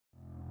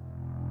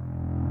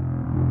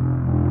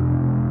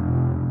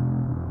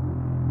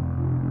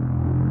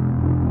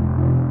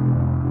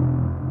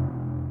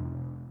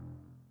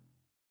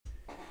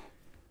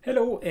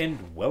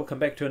and welcome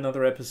back to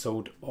another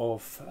episode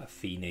of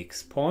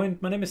Phoenix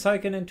Point. My name is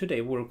Syken and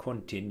today we're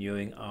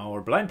continuing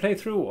our blind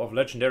playthrough of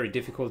Legendary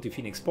Difficulty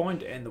Phoenix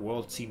Point, and the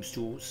world seems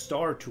to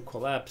start to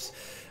collapse.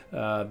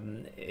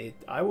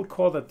 I would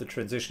call that the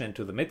transition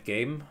into the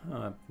mid-game,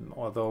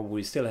 although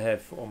we still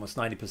have almost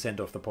 90%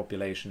 of the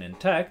population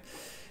intact.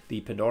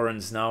 The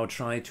Pandorans now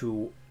try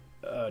to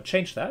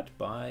change that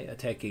by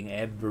attacking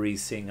every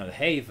single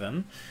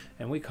haven,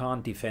 and we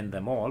can't defend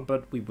them all,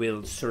 but we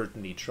will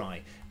certainly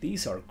try.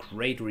 These are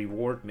great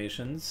reward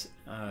missions,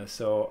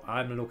 so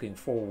I'm looking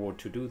forward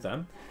to do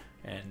them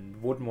and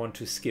wouldn't want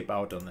to skip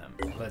out on them.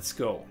 Let's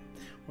go.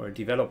 We're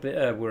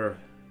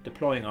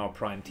deploying our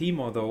prime team,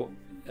 although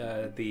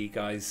the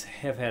guys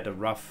have had a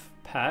rough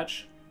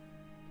patch.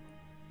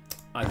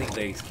 I think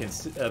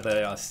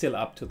they are still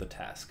up to the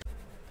task.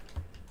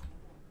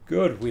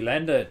 Good, we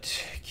landed.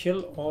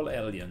 Kill all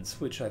aliens,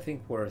 which I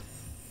think were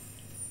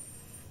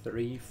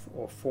 3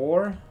 or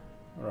 4,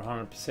 or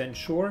 100%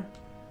 sure.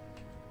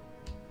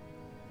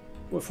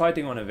 We're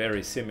fighting on a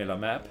very similar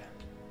map.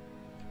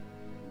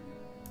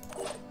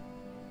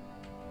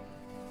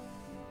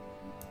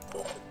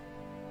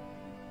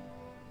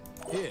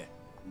 Here.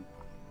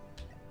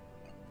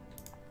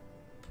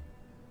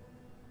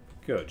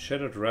 Good,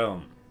 Shattered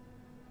Realm.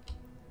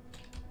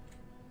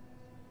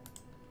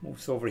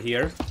 Moves over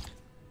here.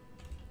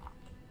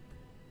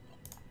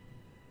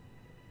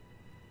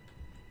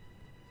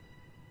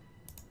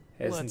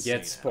 Hasn't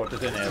yet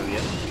spotted an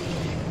alien.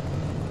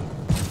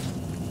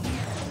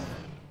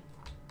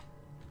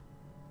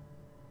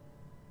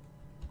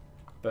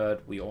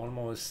 But we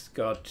almost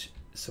got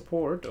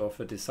support of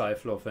a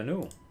Disciple of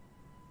Anu.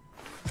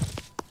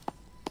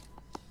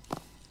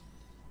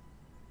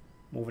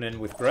 Moving in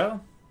with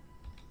Grell.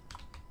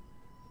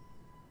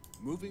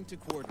 Moving to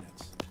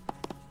coordinates.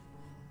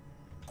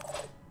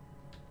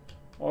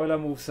 Euler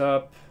moves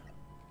up.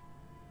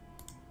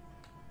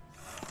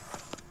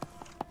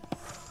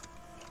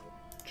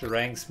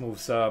 Jaranx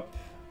moves up.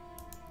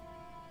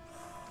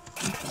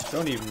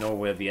 Don't even know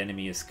where the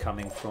enemy is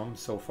coming from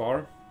so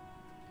far.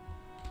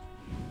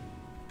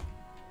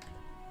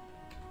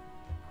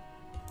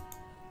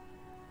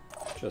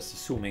 Just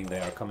assuming they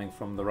are coming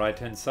from the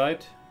right-hand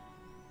side.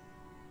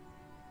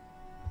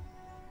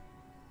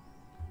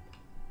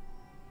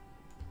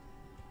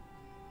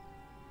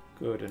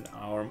 Good, and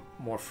our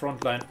more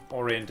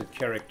frontline-oriented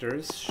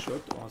characters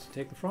should also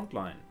take the front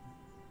line.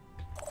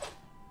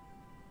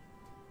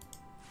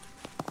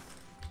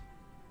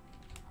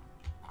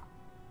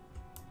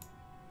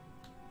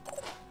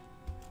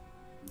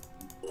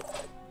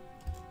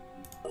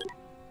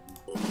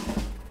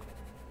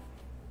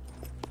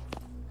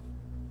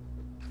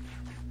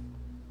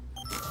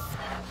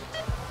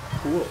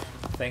 Cool.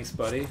 Thanks,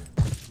 buddy.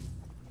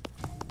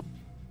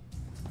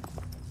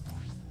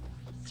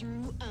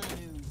 Through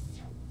Anu.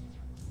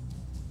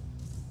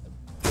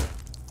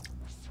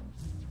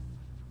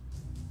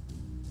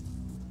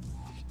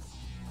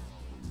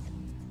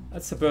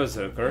 That's a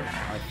Berserker,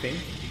 I think.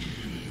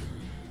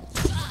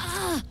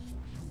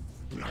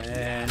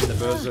 And the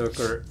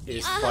Berserker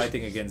is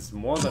fighting against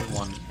more than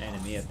one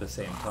enemy at the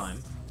same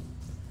time.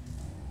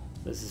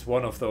 This is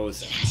one of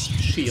those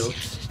shield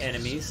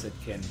enemies that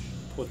can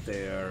put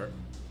their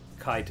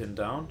chitin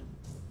down.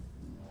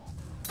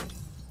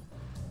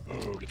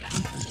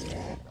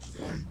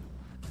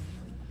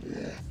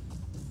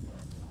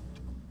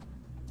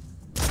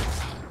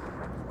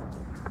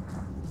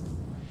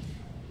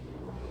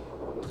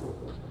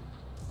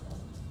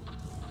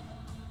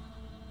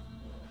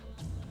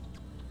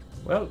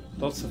 Well,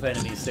 lots of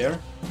enemies there.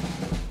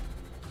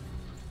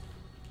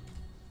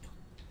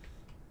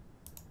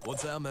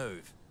 What's our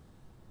move?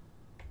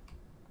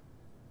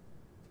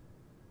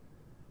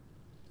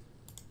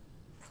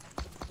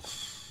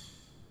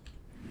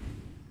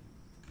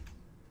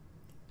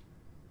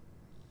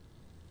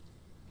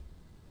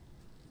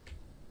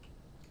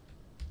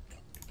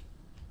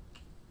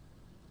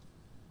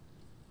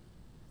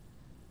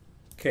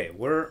 Okay,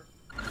 we're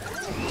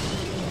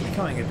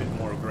becoming a bit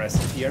more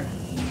aggressive here.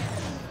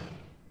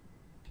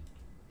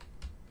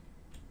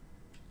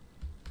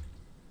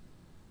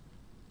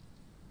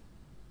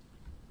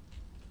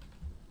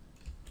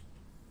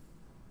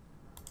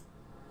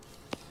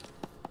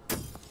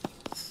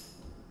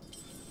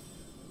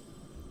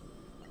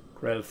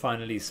 Grell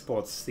finally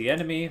spots the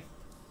enemy.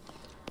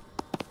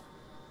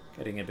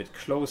 Getting a bit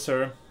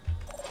closer.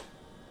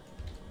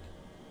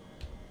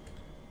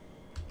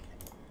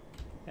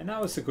 And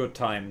now is a good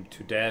time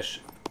to dash.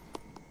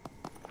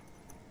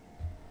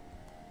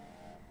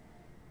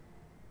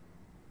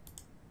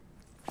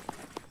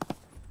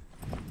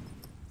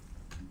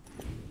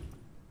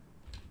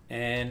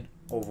 And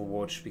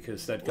Overwatch,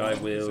 because that guy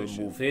will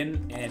move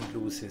in and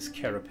lose his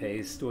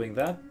carapace doing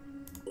that.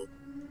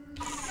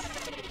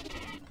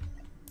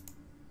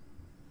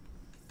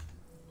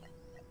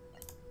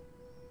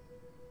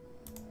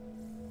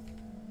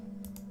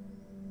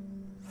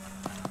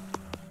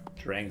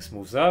 Jaranx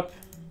moves up.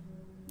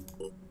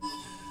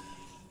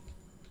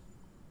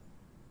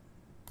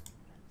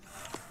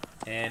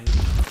 And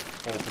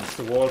opens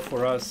the wall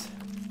for us.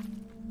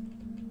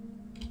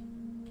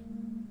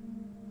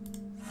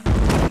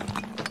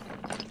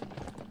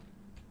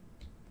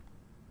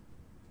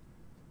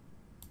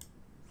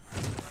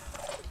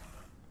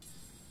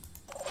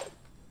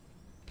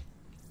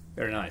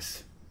 Very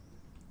nice.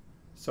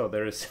 So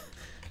there is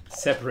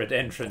separate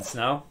entrance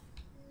now.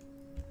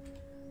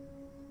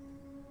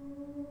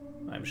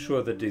 I'm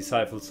sure the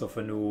disciples of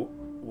Anu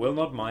will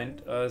not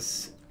mind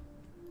us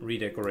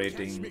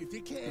redecorating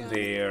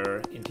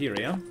their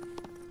interior.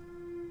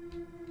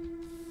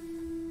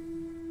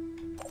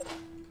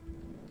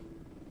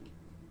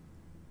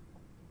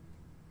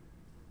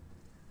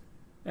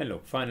 And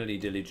look, finally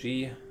Dilly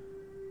G.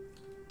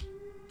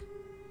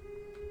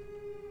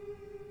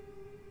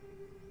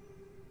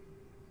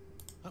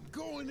 I'm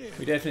going in.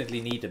 We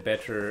definitely need a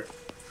better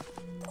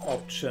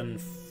option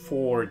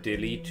for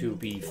Dilly to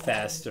be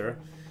faster.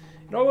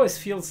 It always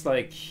feels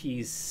like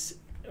he's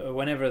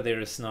whenever there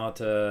is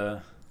not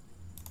a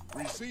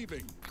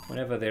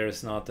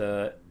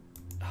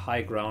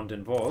high ground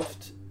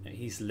involved,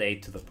 he's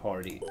late to the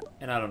party,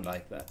 and I don't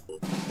like that.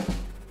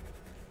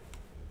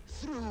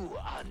 Through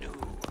Anu.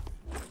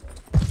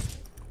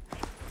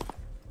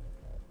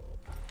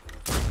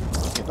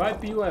 If I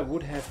be you, I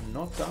would have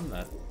not done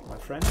that, my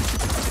friend.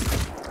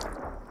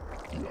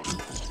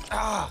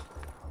 Ah!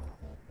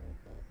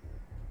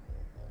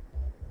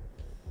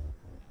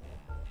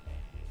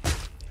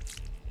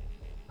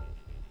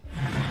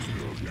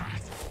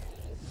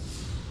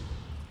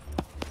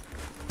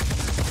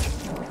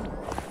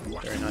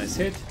 Very nice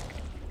hit.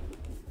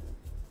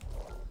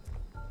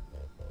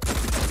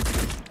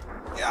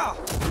 Yeah.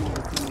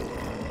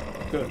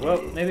 Good.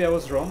 Well, maybe I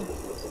was wrong.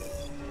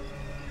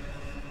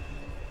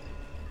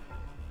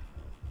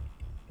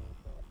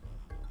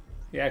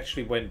 He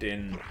actually went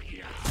in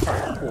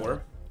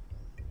hardcore.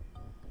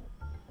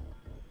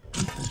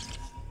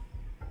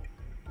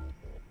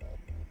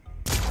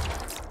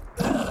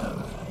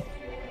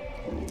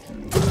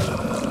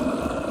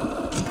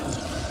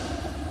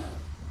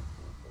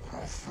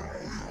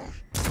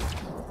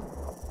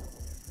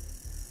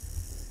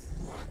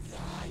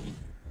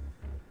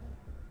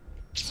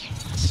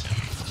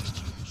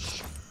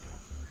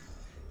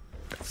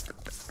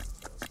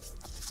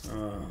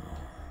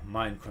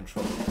 Mind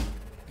control.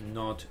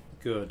 Not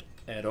good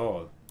at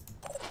all.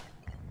 I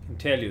can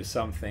tell you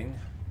something.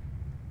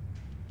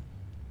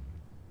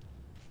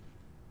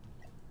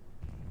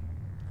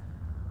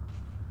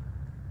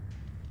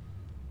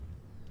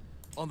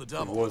 On the It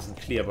double. wasn't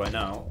clear by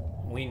now.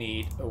 We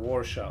need a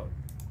war shout.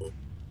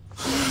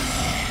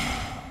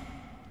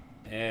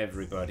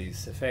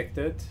 Everybody's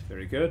affected.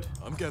 Very good.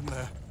 I'm getting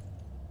there.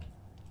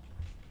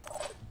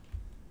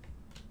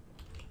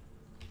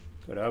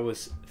 But I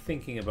was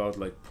thinking about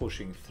like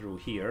pushing through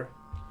here.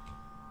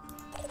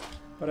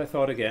 But I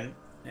thought again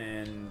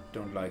and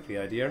don't like the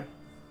idea.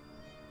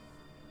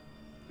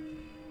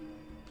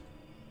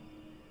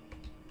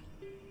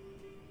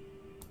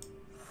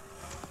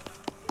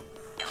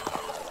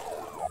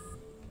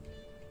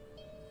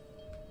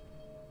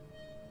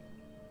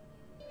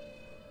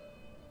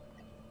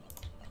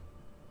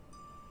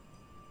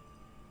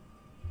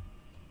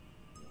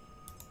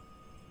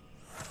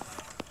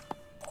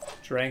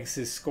 Dranks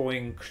is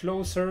going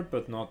closer,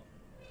 but not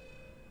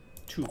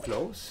too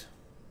close.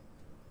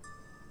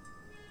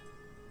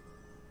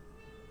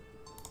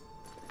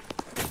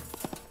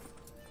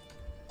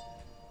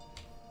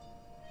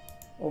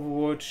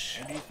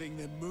 Overwatch. Anything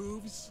that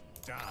moves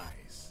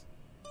dies.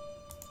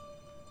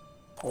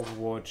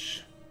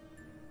 Overwatch.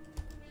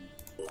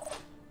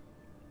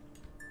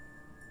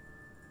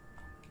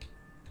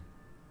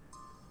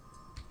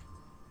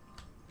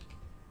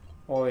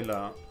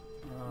 Euler.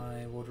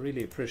 I would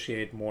really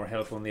appreciate more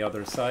help on the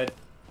other side.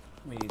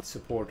 We need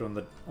support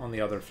on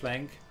the other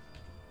flank.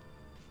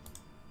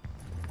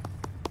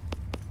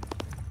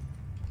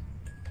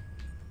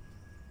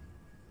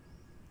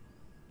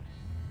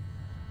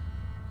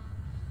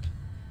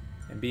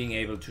 And being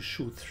able to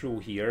shoot through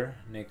here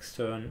next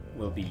turn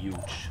will be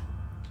huge.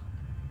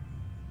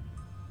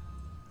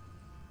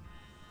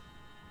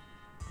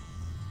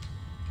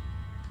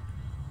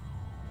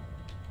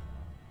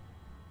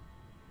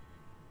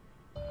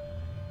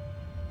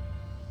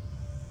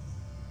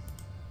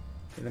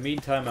 In the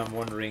meantime, I'm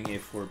wondering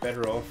if we're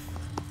better off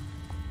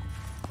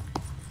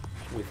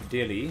with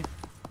Dilly.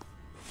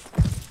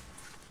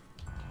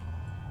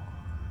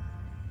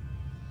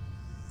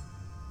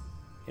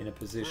 In a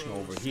position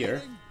over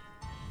here.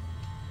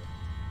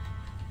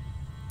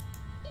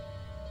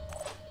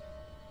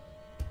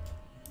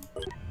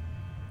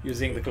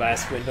 Using the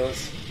glass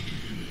windows.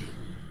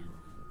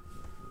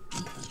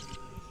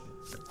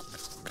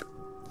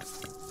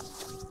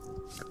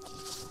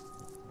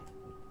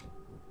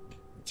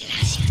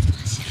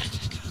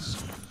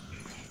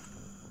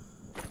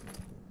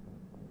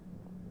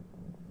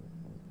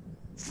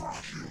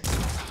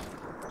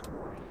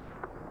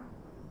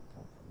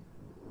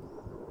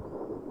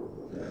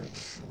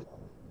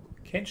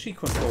 Can she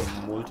control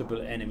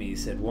multiple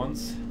enemies at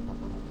once?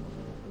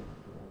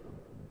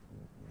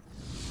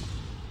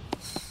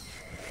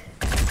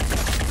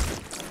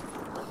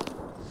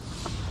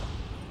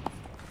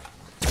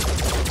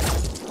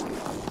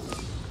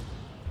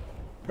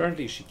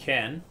 Apparently she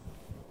can.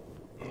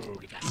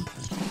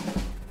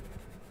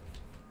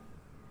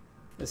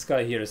 This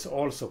guy here is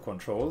also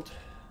controlled.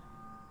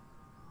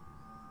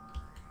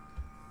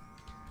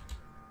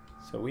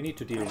 So we need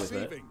to deal with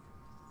it. Receiving.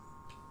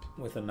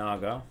 With a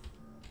Naga.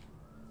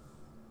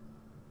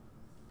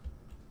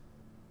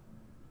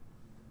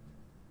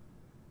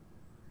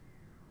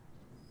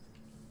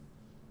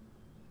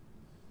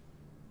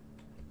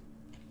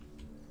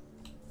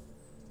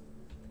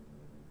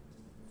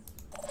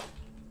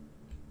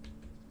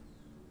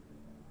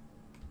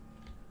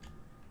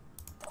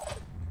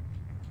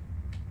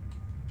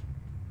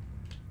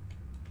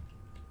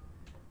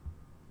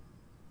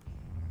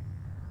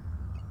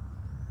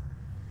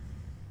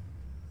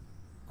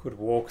 Could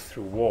walk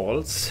through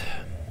walls.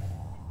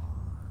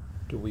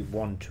 Do we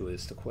want to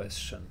is the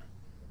question.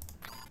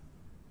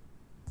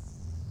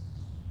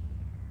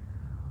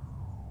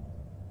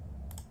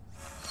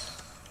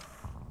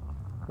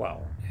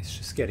 Wow, it's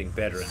just getting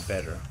better and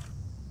better.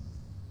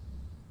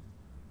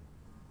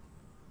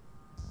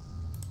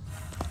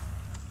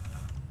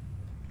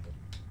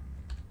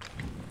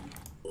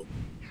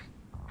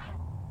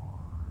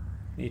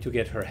 Need to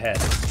get her head.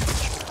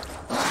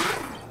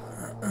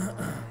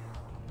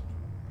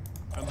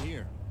 I'm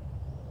here.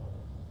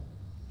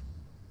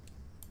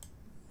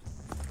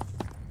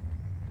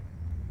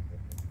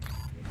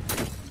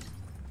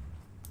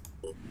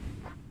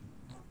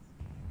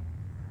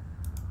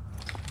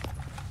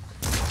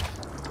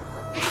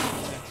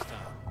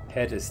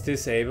 Head is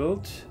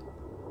disabled,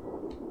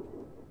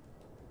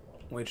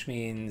 which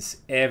means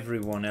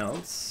everyone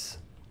else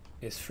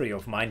is free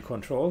of mind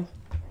control.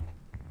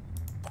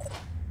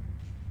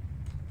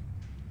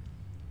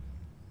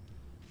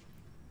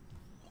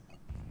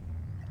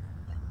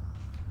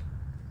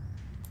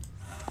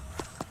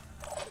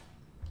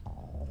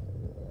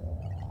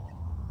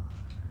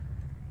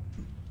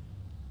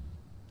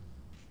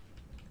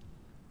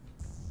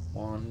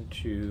 One,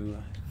 two,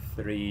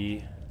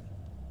 three.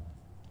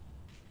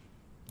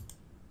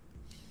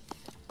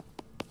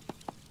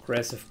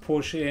 Aggressive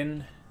push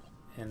in,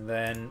 and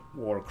then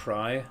war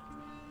cry.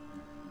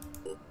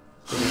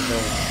 Hitting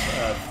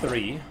those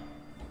three,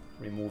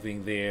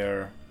 removing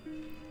their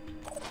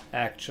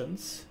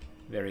actions.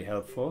 Very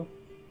helpful.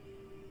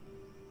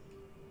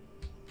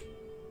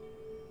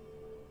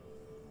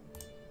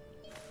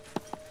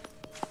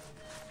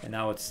 And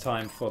now it's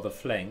time for the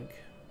flank,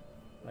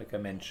 like I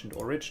mentioned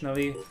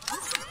originally.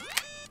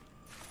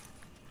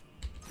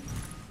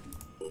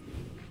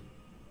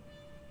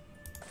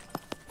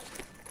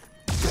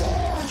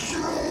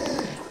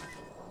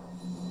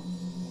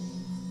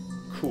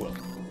 Cool.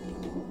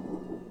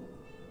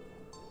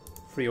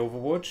 Free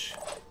Overwatch.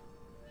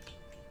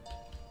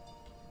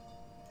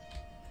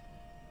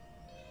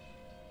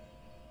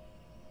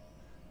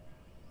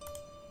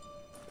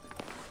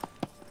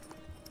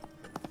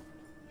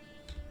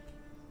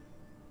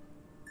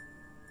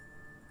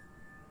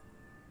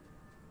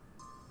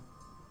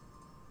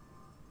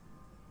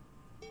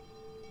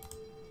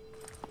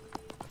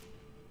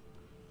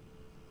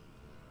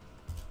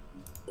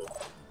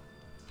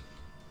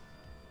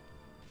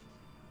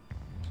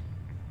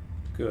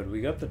 Good,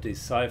 we got the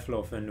Disciple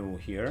of Anu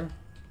here.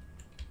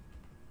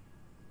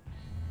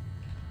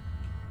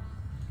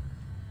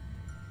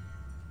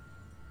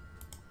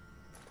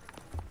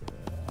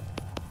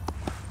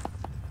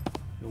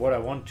 What I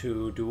want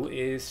to do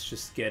is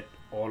just get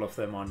all of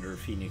them under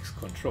Phoenix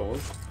control.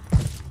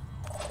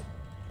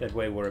 That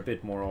way we're a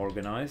bit more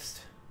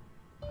organized.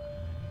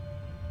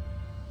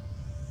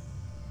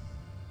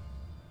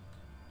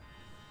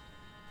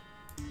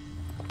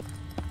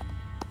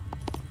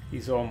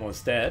 He's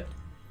almost dead.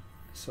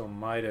 So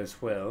might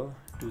as well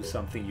do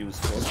something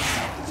useful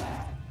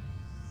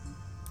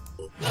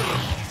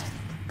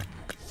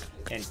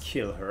and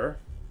kill her.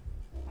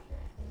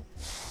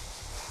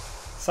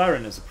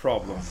 Siren is a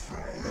problem.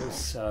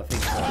 Those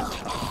things are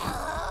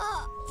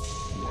tough.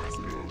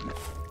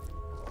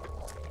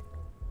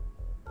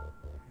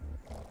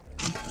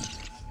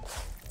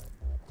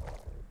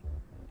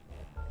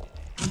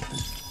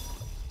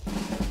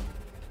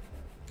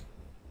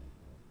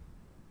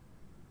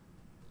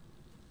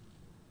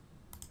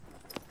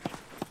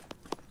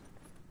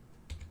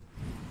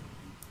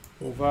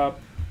 Move up.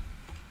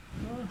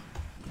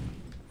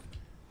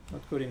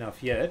 Not good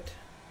enough yet.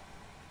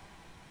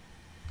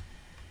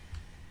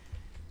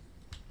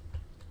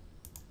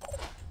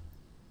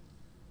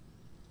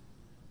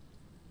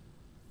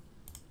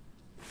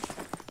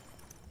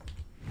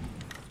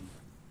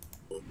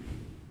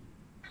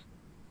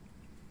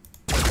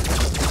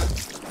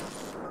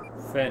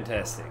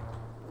 Fantastic.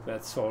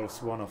 That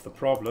solves one of the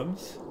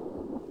problems.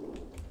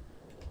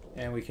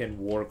 And we can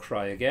war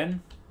cry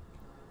again.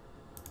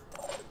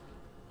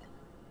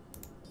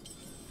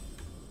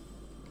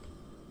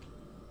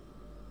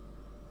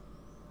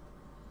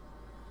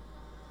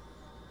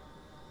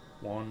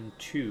 One,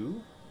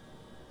 two.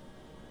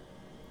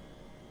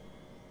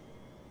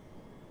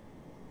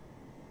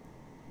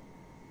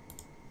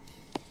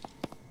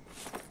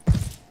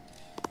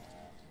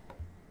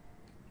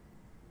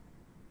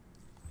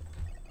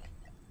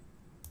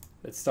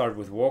 Let's start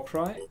with war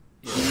cry.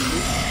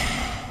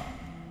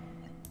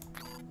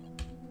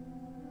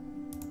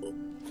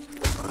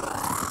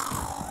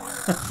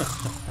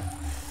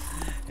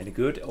 And a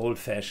good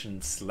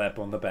old-fashioned slap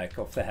on the back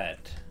of the head.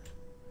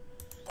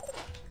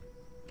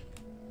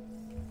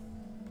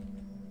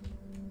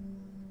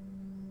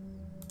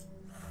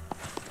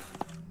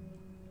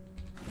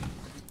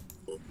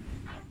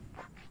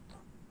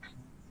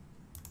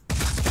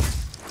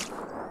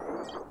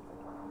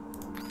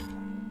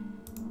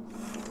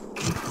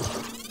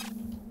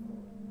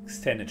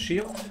 Extended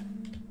shield.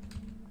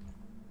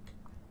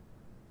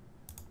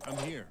 I'm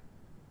here.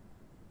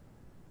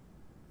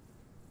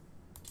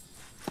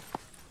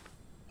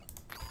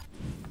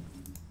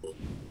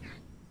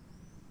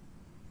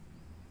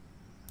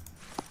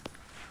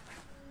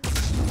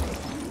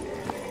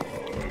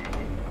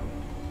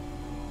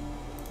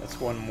 That's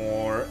one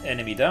more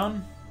enemy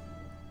down.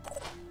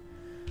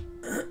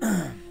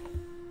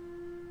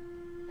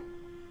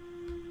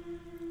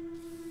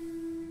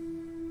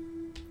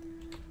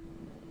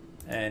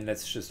 And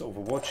let's just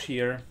overwatch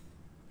here.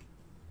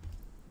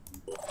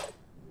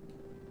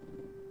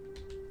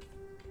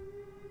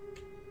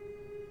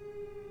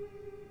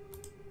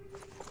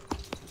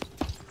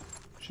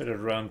 Shattered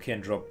Realm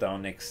can drop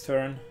down next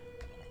turn.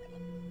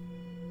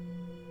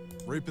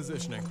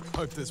 Repositioning.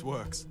 Hope this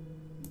works.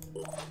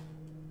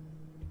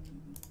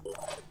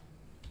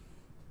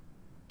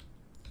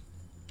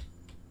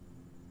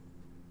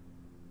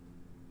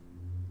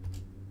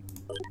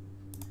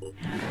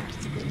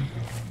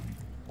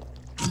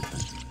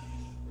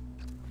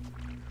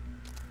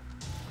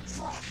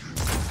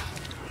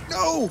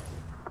 No!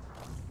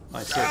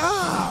 Nice hit.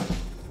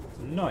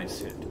 Nice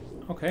hit.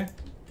 Okay.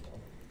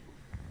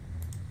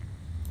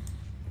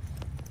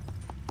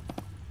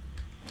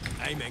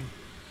 Aiming.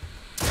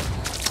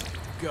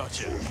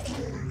 Gotcha.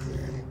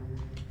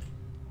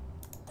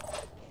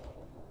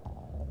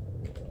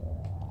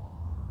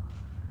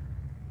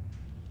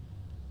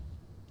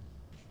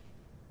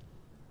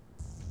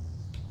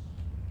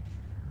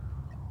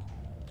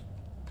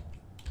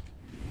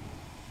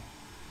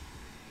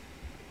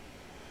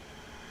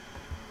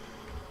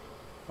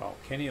 Wow,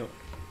 can you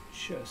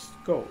just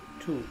go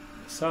to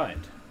the side?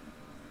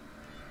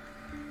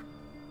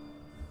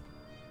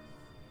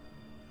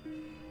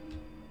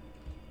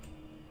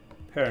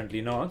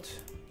 Apparently not.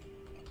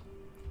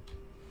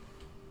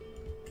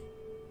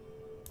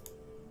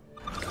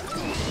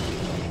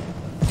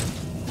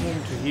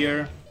 Moving to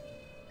here.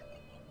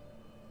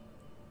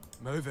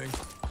 Moving.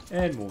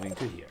 And moving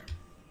to here.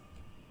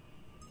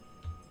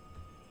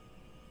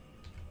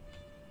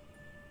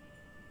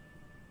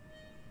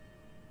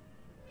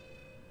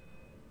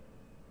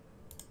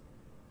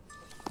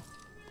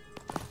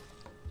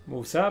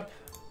 Moves up.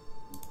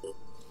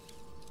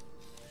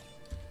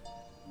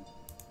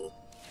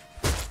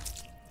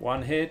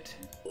 One hit.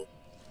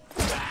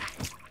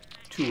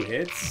 Two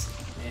hits.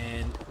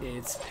 And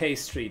it's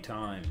pastry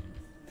time.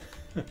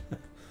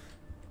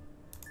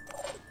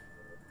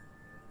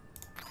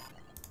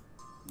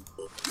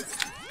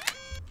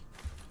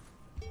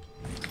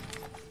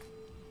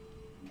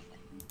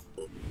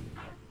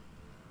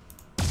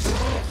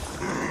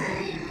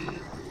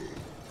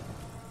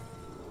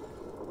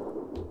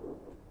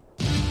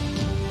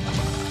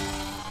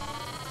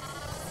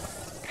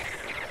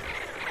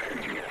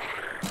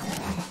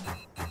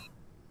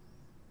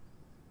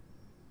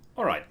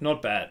 Alright,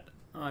 not bad.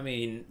 I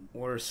mean,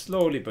 we're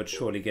slowly but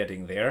surely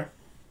getting there.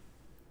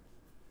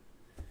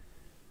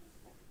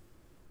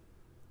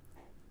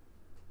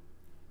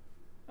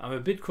 I'm a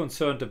bit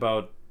concerned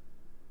about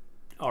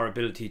our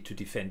ability to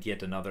defend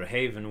yet another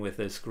haven with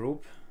this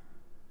group,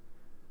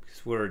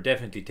 because we're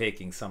definitely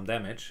taking some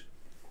damage.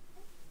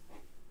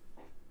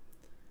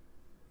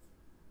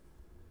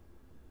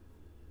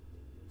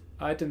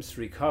 Items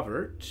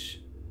recovered.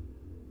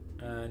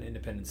 An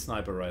independent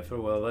sniper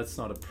rifle. Well, that's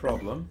not a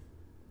problem.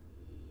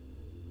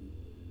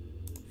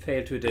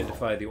 Failed to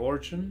identify the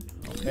origin.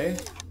 Okay.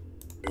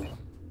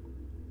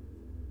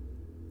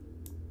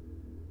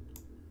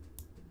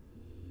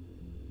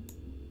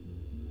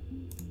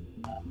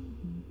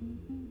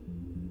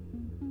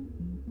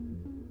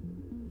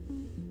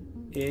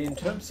 In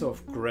terms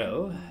of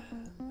Grell,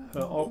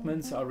 her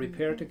augments are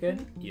repaired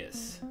again?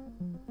 Yes.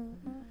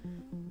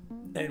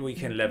 And we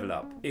can level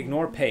up.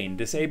 Ignore pain.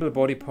 Disable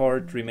body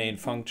part, remain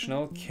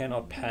functional,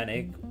 cannot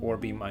panic or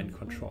be mind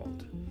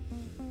controlled.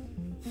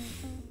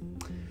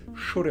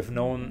 Should have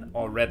known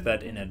or read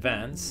that in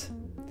advance.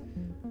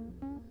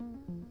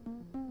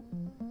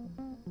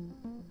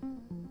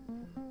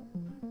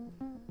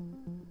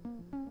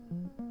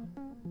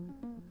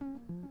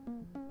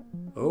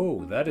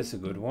 Oh, that is a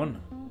good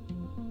one.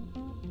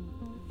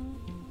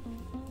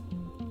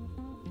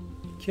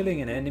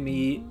 Killing an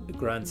enemy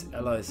grants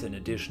allies an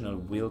additional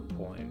will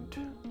point.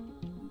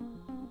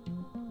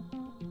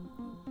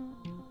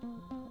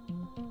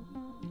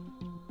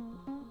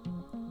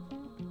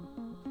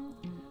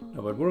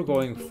 No, but we're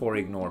going for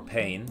ignore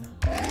pain.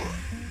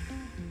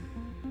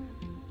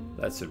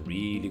 That's a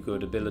really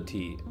good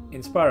ability.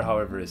 Inspire,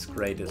 however, is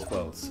great as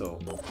well, so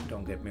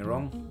don't get me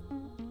wrong.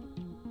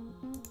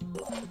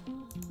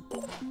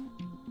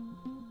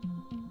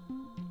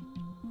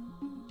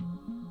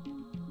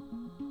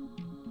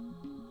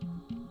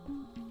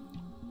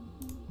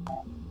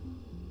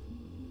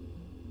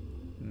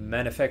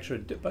 Manufacture.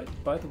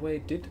 By the way,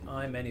 did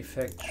I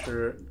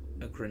manufacture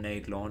a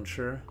grenade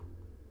launcher?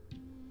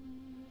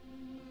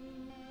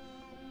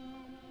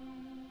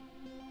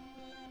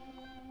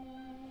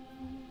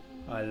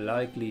 I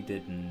likely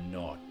did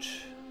not.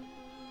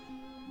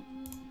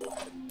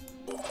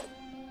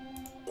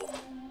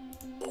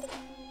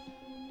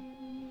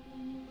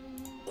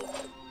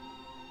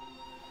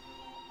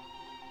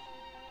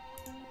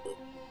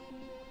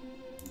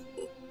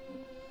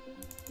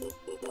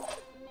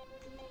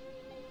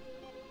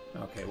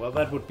 Okay, well,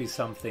 that would be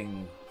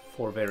something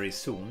for very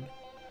soon.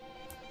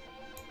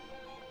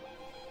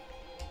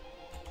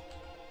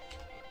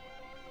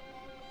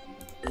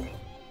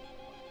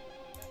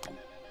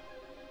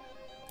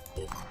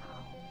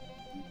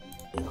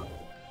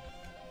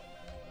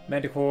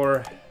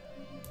 Manticore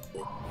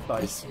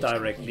flies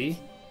directly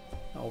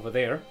over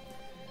there.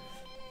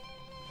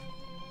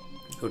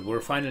 Good,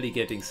 we're finally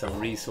getting some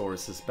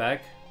resources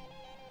back,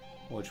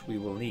 which we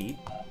will need.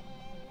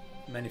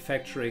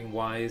 Manufacturing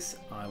wise,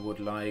 I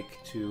would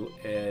like to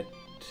add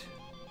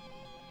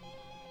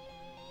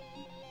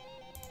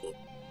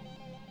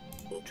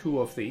 2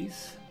 of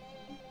these.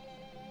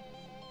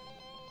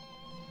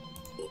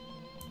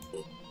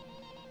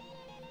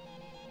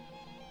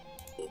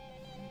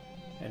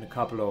 And a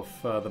couple of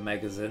further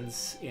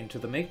magazines into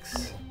the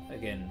mix.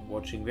 Again,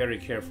 watching very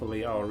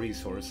carefully our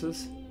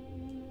resources.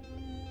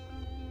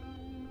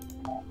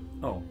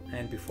 Oh,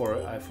 and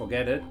before I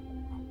forget it,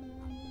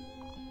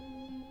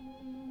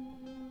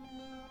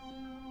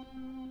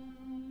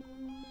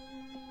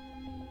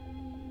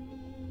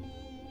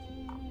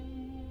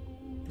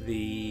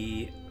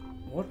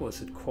 what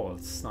was it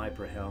called?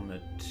 Sniper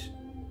helmet.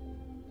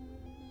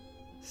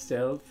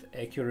 Stealth,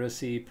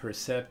 accuracy,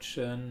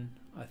 perception.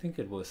 I think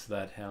it was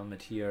that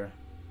helmet here.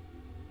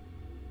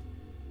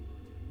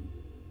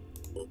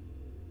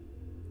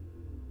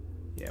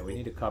 Yeah, we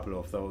need a couple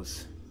of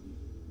those.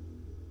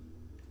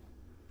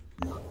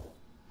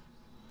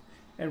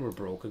 And we're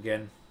broke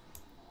again.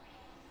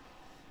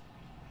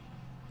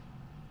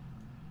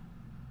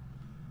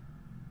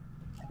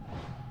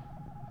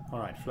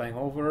 Alright, flying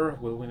over.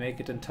 Will we make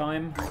it in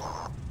time?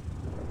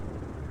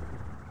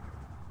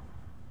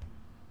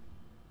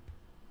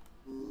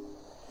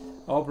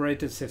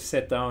 Operatives have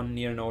set down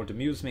near an old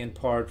amusement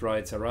park.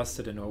 Rides are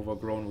rusted and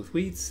overgrown with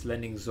weeds.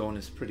 Landing zone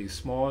is pretty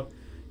small.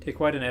 Take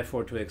quite an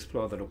effort to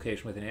explore the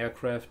location with an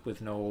aircraft.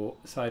 With no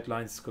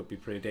sightlines, could be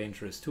pretty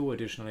dangerous too.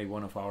 Additionally,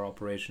 one of our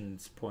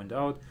operations point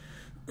out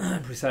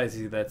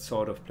precisely that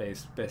sort of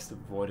place best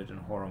avoided in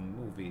horror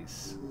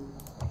movies.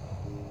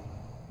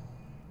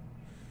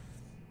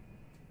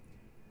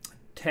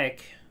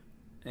 Tech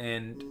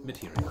and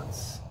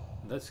materials.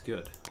 That's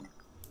good.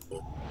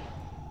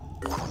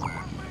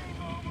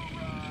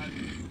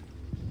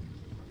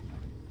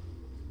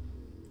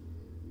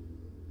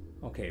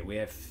 Okay, we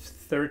have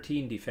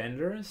 13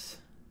 defenders.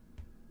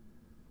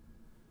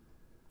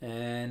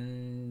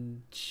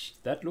 And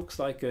that looks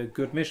like a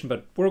good mission,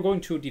 but we're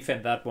going to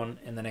defend that one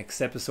in the next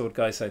episode,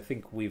 guys. I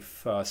think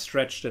we've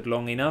stretched it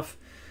long enough.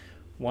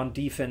 One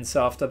defense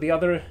after the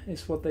other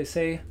is what they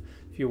say.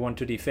 If you want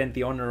to defend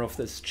the honor of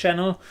this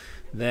channel,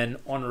 then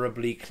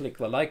honorably click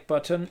the like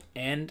button,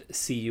 and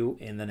see you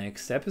in the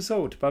next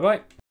episode. Bye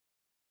bye.